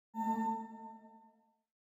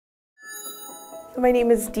My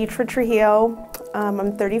name is Dietra.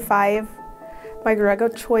 I'm 35. My drug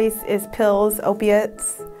of choice is pills,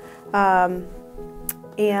 opiates, and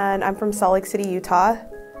I'm from Salt Lake City, Utah.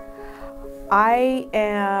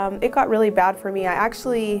 It got really bad for me. I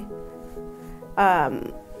actually had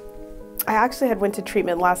went to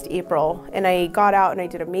treatment last April, and I got out and I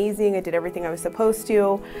did amazing. I did everything I was supposed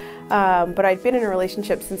to, but I'd been in a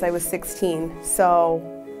relationship since I was 16, so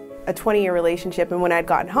a 20-year relationship, and when I'd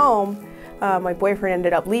gotten home, my boyfriend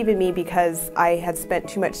ended up leaving me because I had spent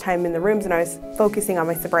too much time in the rooms and I was focusing on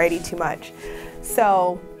my sobriety too much.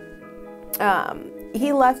 So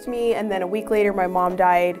he left me, and then a week later my mom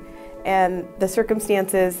died, and the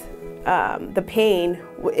circumstances, the pain,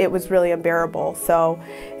 it was really unbearable. So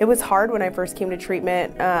it was hard when I first came to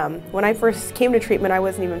treatment. When I first came to treatment, I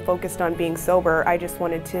wasn't even focused on being sober. I just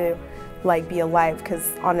wanted to be alive,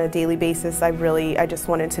 because on a daily basis I just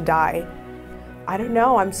wanted to die. I don't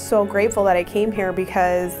know, I'm so grateful that I came here,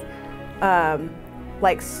 because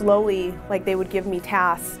slowly, they would give me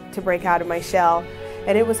tasks to break out of my shell,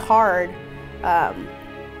 and it was hard,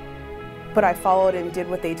 but I followed and did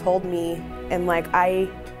what they told me, and by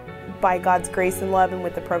God's grace and love and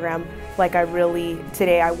with the program,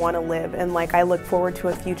 today I want to live, and I look forward to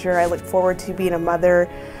a future. I look forward to being a mother.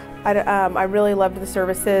 I really loved the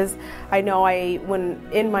services. I know when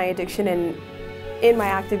in my addiction and in my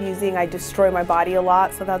active using, I destroy my body a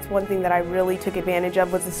lot, so that's one thing that I really took advantage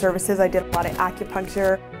of was the services. I did a lot of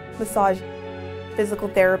acupuncture, massage, physical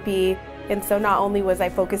therapy, and so not only was I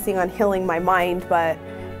focusing on healing my mind, but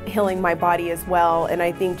healing my body as well, and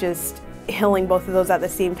I think just healing both of those at the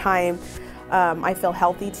same time, I feel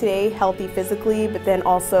healthy today, healthy physically, but then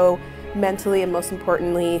also mentally and most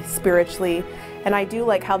importantly, spiritually. And I do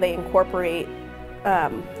like how they incorporate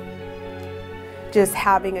just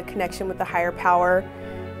having a connection with the higher power,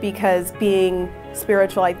 because being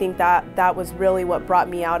spiritual, I think that was really what brought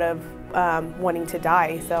me out of wanting to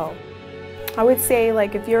die. So I would say,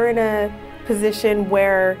 if you're in a position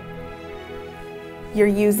where you're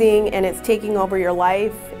using and it's taking over your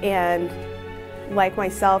life, and like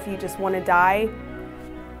myself, you just want to die,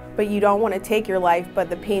 but you don't want to take your life, but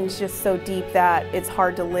the pain's just so deep that it's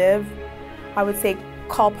hard to live, I would say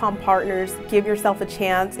call upon partners, give yourself a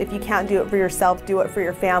chance. If you can't do it for yourself, do it for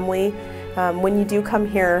your family. When you do come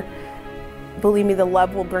here, believe me, the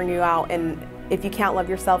love will burn you out, and if you can't love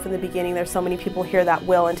yourself in the beginning, there's so many people here that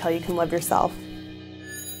will until you can love yourself.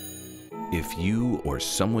 If you or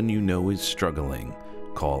someone you know is struggling,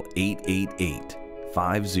 call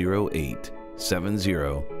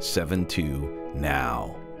 888-508-7072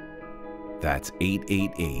 now. That's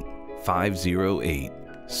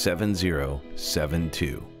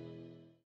 888-508-7072.